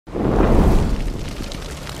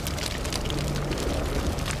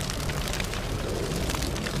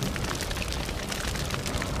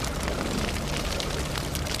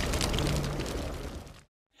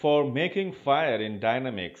For making fire in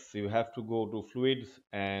dynamics, you have to go to fluids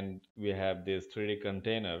and we have this 3D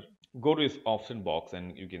container. Go to this option box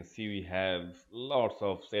and you can see we have lots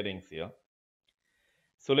of settings here.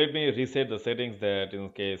 So let me reset the settings that in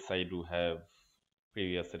case I do have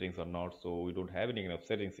previous settings or not, so we don't have any kind of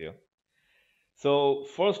settings here. So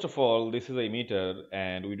first of all, this is a emitter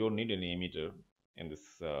and we don't need any emitter in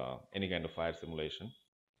this any kind of fire simulation.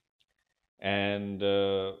 And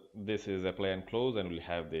this is apply and close, and we'll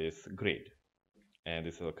have this grid, and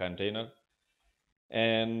this is a container,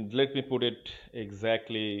 and let me put it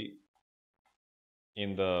exactly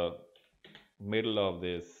in the middle of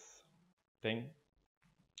this thing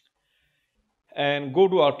and go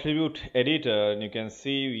to attribute editor, and you can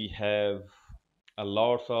see we have a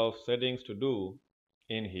lots of settings to do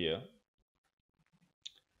in here.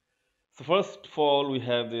 So first of all, we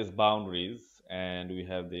have these boundaries and we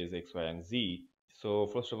have this x, y, and z. So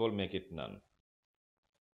first of all, make it none.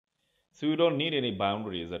 So you don't need any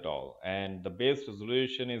boundaries at all, and the base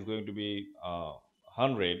resolution is going to be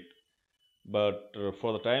 100, but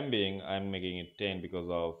for the time being I'm making it 10 because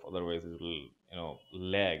of otherwise it will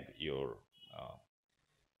lag your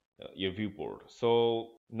viewport.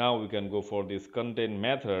 So now we can go for this content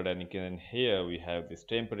method, and you can here we have this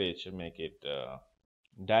temperature, make it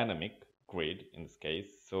dynamic grid in this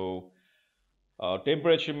case. So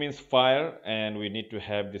temperature means fire, and we need to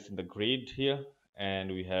have this in the grid here,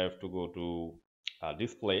 and we have to go to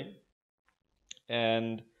display,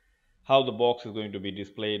 and how the box is going to be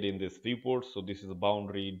displayed in this viewport. So this is a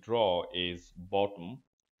boundary draw is bottom,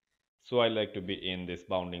 so I like to be in this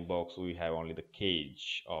bounding box, so we have only the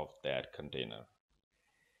cage of that container.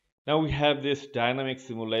 Now we have this dynamic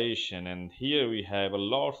simulation, and here we have a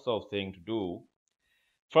lots of things to do.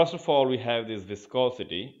 First of all, we have this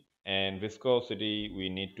viscosity, and viscosity we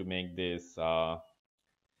need to make this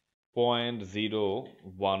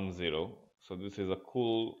 0.010. So this is a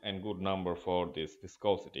cool and good number for this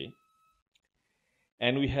viscosity.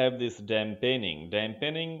 And we have this dampening.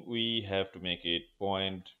 Dampening we have to make it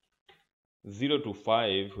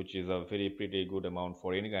 0.025, which is a pretty good amount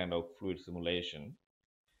for any kind of fluid simulation.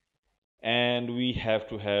 And we have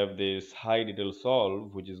to have this high detail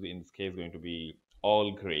solve, which is in this case going to be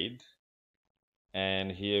all grade.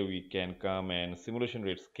 And here we can come and simulation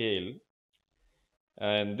rate scale,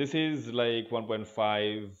 and this is like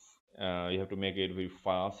 1.5. You have to make it very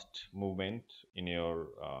fast movement in your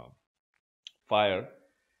fire.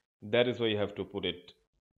 That is why you have to put it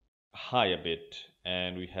high a bit.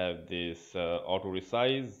 And we have this auto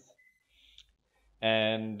resize,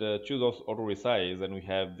 and choose auto resize, and we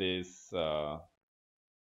have this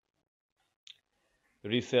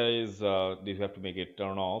resize. You have to make it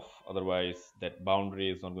turn off, otherwise that boundary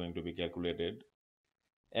is not going to be calculated.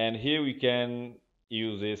 And here we can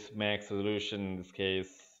use this max resolution, in this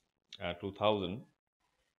case 2000,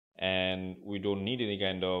 and we don't need any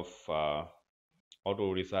kind of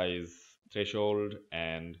auto resize threshold,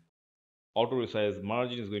 and auto resize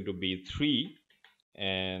margin is going to be 3.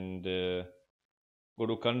 And go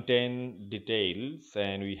to content details,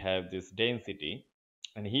 and we have this density,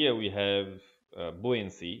 and here we have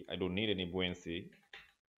buoyancy. I don't need any buoyancy,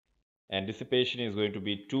 and dissipation is going to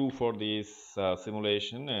be 2 for this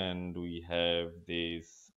simulation, and we have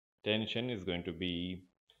this tension is going to be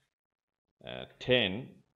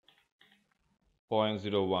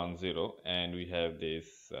 10.010, and we have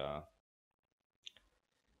this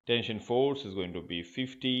tension force is going to be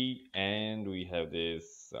 50, and we have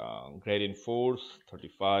this gradient force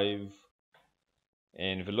 35,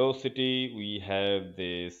 and velocity we have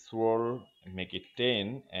this swirl, make it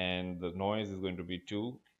 10, and the noise is going to be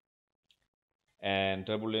 2, and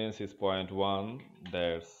turbulence is 0.1.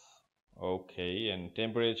 That's okay. And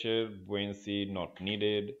temperature, buoyancy not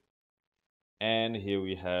needed. And here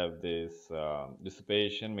we have this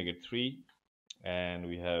dissipation, make it 3, and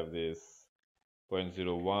we have this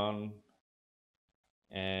 0.01,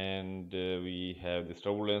 and we have this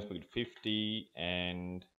turbulence, make it 50,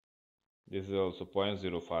 and this is also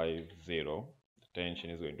 0.050. The tension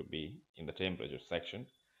is going to be in the temperature section.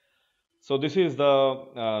 So this is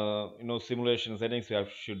the simulation settings we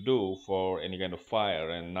should do for any kind of fire.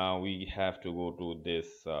 And now we have to go to this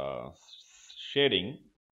shading,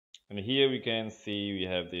 and here we can see we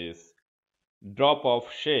have this drop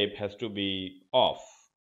off shape has to be off,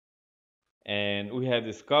 and we have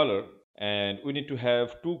this color, and we need to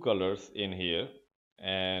have 2 colors in here.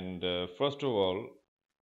 And first of all,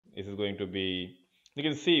 this is going to be, you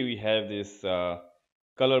can see we have this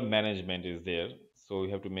color management is there. So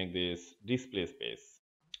we have to make this display space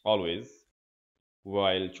always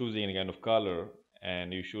while choosing any kind of color,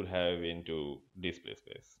 and you should have into display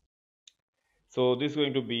space. So this is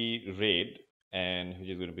going to be red, and which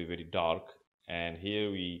is going to be very dark, and here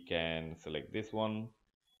we can select this one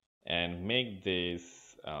and make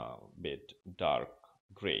this bit dark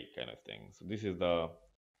gray kind of thing. So this is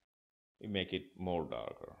we make it more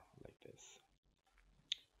darker like this.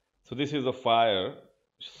 So this is the fire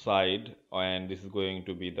side, and this is going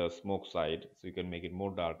to be the smoke side, so you can make it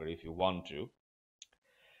more darker if you want to.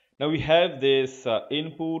 Now we have this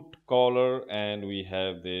input color, and we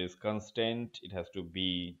have this constant. It has to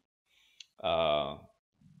be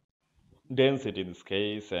density in this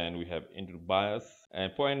case, and we have input bias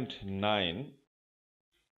and 0.9,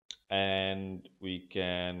 and we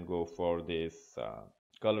can go for this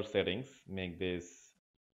color settings, make this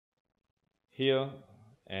here,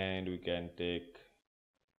 and we can take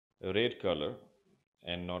a red color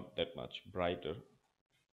and not that much brighter,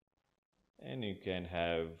 and you can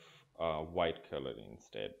have a white color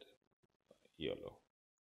instead, yellow,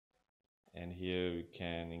 and here we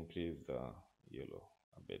can increase the yellow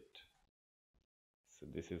a bit. So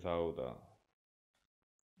this is how the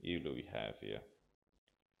yellow we have here,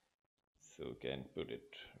 so we can put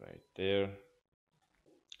it right there.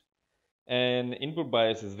 And input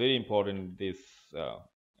bias is very important, this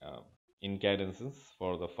incandescence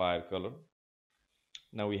for the fire color.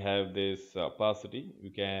 Now we have this opacity. We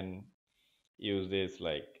can use this,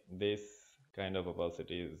 like this kind of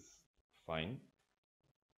opacity is fine.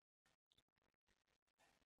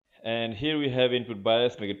 And here we have input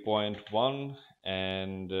bias, make it 0.1,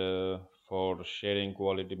 and for shading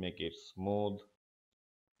quality, make it smooth.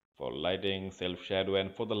 For lighting, self shadow,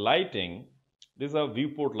 and for the lighting, this is a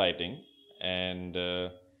viewport lighting, and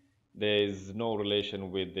there is no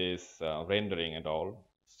relation with this rendering at all.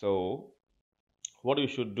 So what you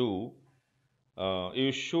should do,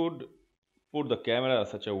 you should put the camera in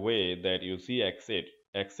such a way that you see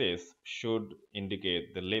axis should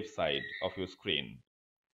indicate the left side of your screen.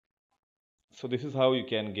 So this is how you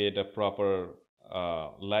can get a proper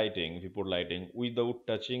lighting, viewport lighting, without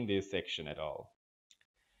touching this section at all.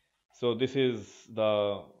 So this is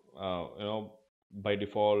the by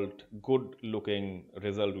default good looking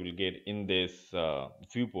result we will get in this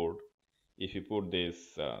viewport if you put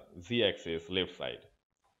this z-axis left side.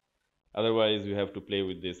 Otherwise you have to play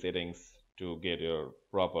with these settings to get your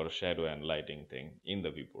proper shadow and lighting thing in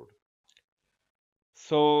the viewport.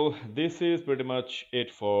 So this is pretty much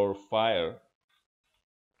it for fire,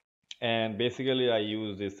 and basically I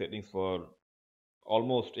use these settings for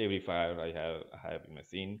almost every fire I have in my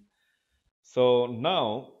scene. So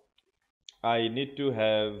now I need to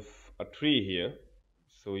have a tree here,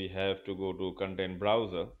 so we have to go to content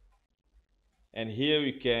browser, and here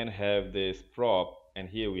we can have this prop, and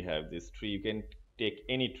here we have this tree. You can take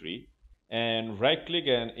any tree and right click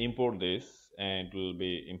and import this, and it will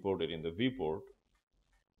be imported in the viewport.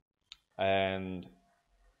 And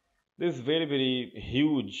this very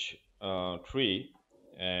huge tree,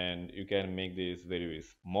 and you can make this very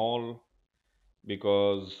small,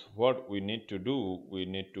 because what we need to do, we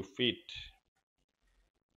need to fit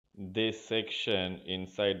this section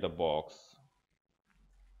inside the box.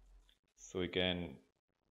 So we can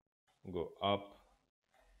go up.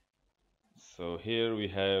 So here we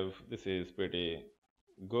have, this is pretty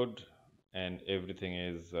good, and everything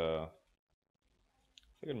is I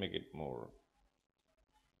can make it more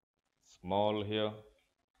small here.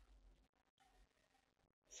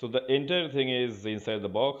 So the entire thing is inside the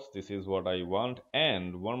box. This is what I want.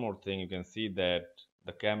 And one more thing, you can see that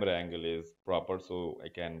the camera angle is proper, so I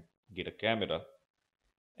can get a camera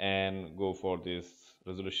and go for this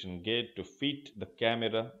resolution gate to fit the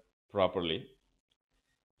camera properly.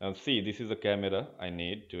 Now see, this is the camera I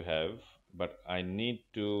need to have, but I need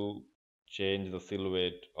to change the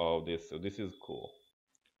silhouette of this. So this is cool.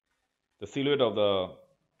 The silhouette of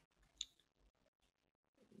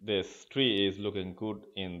this tree is looking good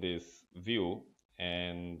in this view,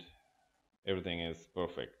 and everything is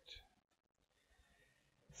perfect.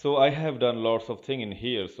 So I have done lots of things in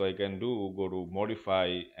here, so I can go to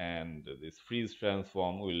modify, and this freeze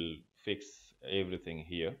transform will fix everything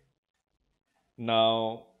here.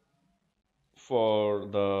 Now for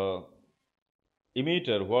the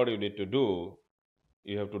emitter, what you need to do,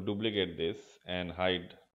 you have to duplicate this and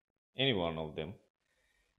hide any one of them,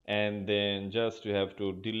 and then just you have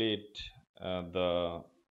to delete so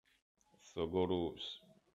go to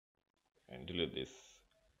and delete this,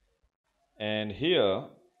 and here,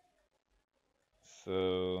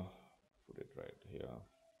 so put it right here.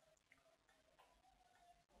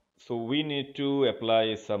 So we need to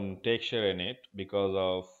apply some texture in it, because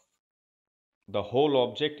of the whole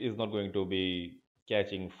object is not going to be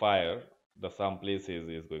catching fire. Some places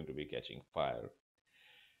is going to be catching fire.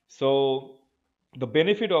 So The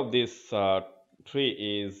benefit of this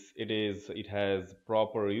tree is it has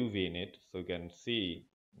proper UV in it, so you can see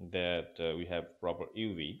that we have proper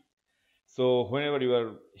UV. So whenever you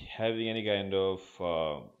are having any kind of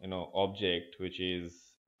object which is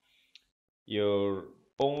your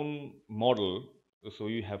own model, so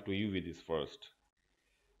you have to UV this first.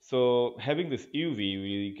 So having this UV,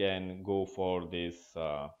 we can go for this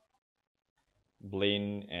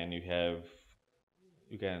blend, and you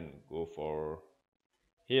can go for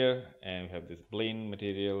here, and we have this blend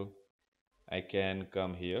material. I can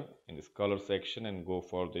come here in this color section and go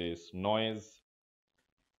for this noise,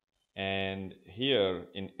 and here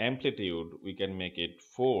in amplitude we can make it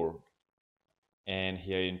 4, and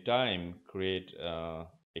here in time create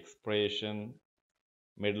expression,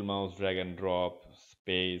 middle mouse drag and drop,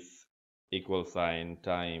 space, equal sign,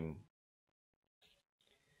 time,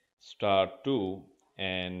 start to,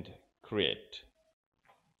 and create.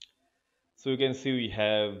 So you can see we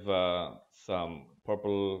have some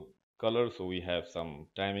purple color, so we have some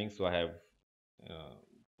timing. So I have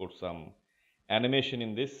put some animation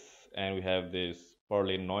in this, and we have this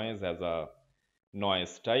Perlin noise as a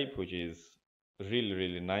noise type, which is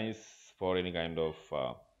really nice for any kind of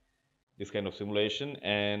this kind of simulation.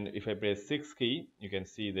 And if I press 6 key, you can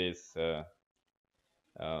see this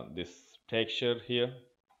this texture here,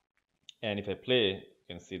 and if I play, you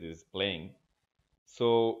can see this playing.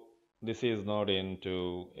 So this is not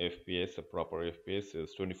into FPS, a proper FPS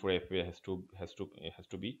is 24 FPS has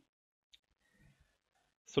to be.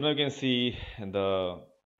 So now you can see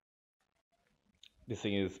this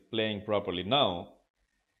thing is playing properly. Now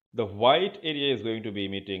the white area is going to be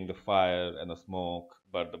emitting the fire and the smoke,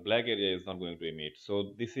 but the black area is not going to emit.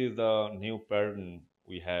 So this is the new pattern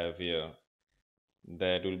we have here,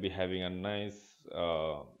 that will be having a nice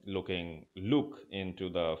looking look into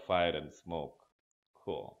the fire and smoke.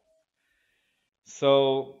 Cool.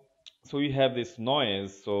 So we have this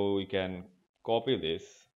noise, so we can copy this,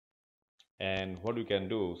 and what we can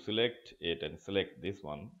do, select it and select this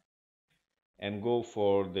one and go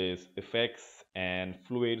for this effects and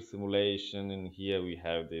fluid simulation, and here we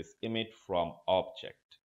have this emit from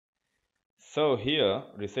object. So here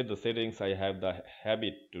reset the settings, I have the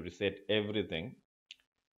habit to reset everything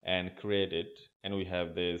and create it, and we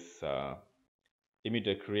have this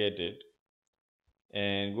emitter created,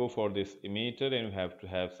 and go for this emitter, and we have to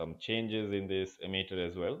have some changes in this emitter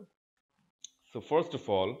as well. So first of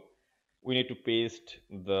all, we need to paste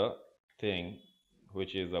the thing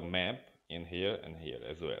which is a map in here and here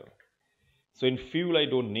as well. So in fuel I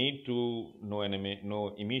don't need to no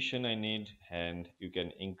emission I need, and you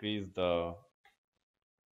can increase the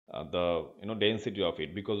density of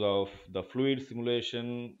it, because of the fluid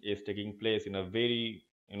simulation is taking place in a very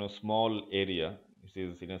small area. This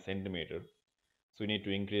is in a centimeter. So we need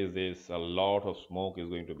to increase this. A lot of smoke is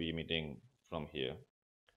going to be emitting from here.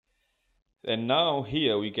 And now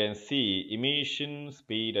here we can see emission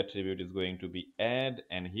speed attribute is going to be add,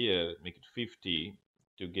 and here make it 50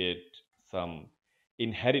 to get some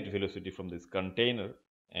inherent velocity from this container.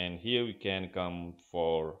 And here we can come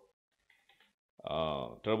for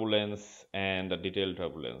turbulence and the detailed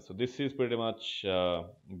turbulence. So this is pretty much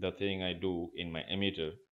the thing I do in my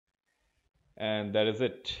emitter, and that is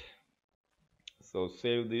it. So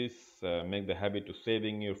save this, make the habit to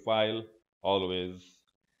saving your file always,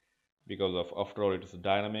 because of after all it is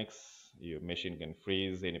dynamics, your machine can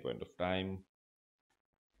freeze any point of time.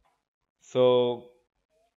 So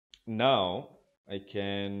now I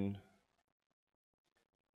can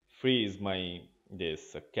freeze my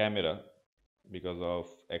this camera, because of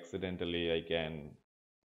accidentally I can,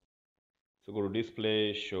 so go to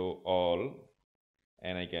display, show all,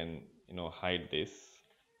 and I can hide this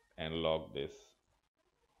and lock this.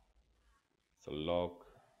 So lock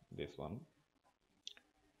this one,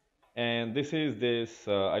 and this is this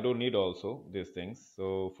I don't need also these things.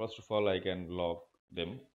 So first of all I can lock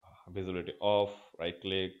them, visibility off, right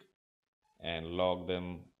click and lock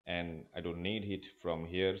them, and I don't need it from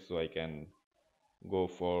here, so I can go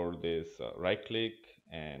for this right click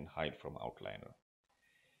and hide from outliner.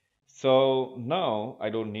 So now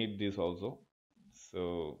I don't need this also,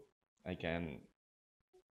 so I can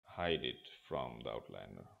hide it from the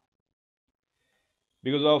outliner.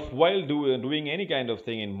 Because of while doing any kind of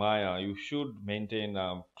thing in Maya, you should maintain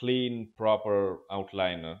a clean, proper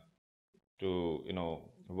outliner to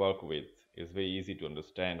work with. It's very easy to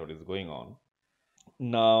understand what is going on.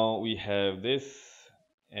 Now we have this,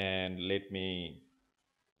 and let me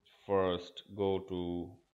first go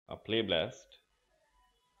to a play blast.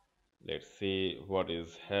 Let's see what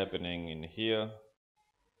is happening in here.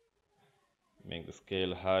 Make the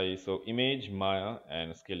scale high, so image Maya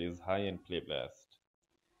and scale is high, and play blast.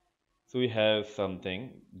 So we have something,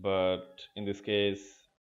 but in this case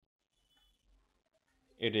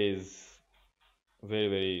it is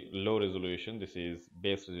very low resolution. This is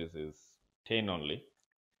base is 10 only.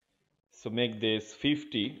 So make this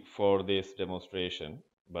 50 for this demonstration,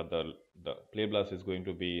 but the play blast is going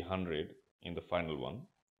to be 100 in the final one.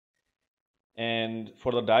 And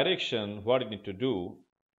for the direction, what you need to do,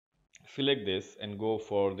 select this and go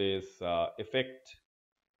for this effect,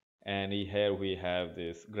 and here we have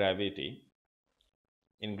this gravity.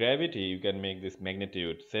 In gravity you can make this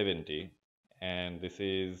magnitude 70, and this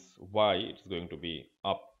is why it's going to be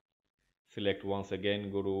up. Select once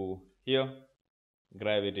again, go to here,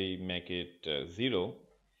 gravity, make it 0,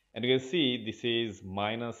 and you can see this is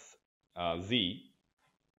minus z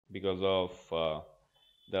because of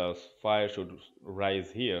the fire should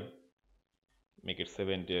rise here. Make it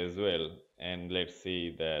 70 as well, and let's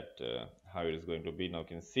see that how it is going to be. Now you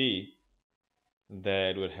can see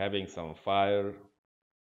that we're having some fire,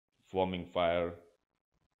 forming fire.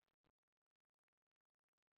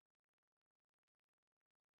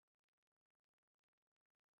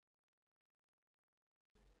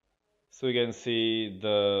 So you can see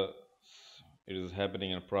it is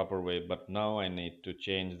happening in a proper way, but now I need to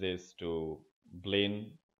change this to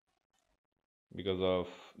blend because of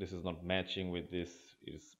this is not matching with this,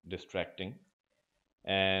 is distracting.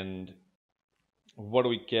 And what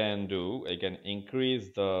we can do, I can increase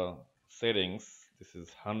the settings. This is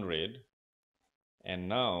 100, and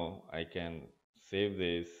now I can save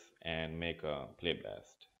this and make a play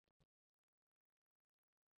blast.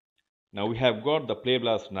 Now we have got the play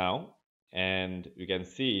blast now, and you can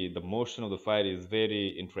see the motion of the fire is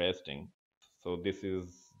very interesting. So this is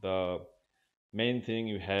the main thing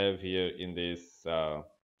you have here in this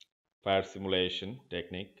fire simulation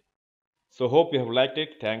technique. So hope you have liked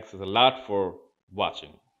it. Thanks a lot for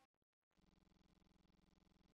watching.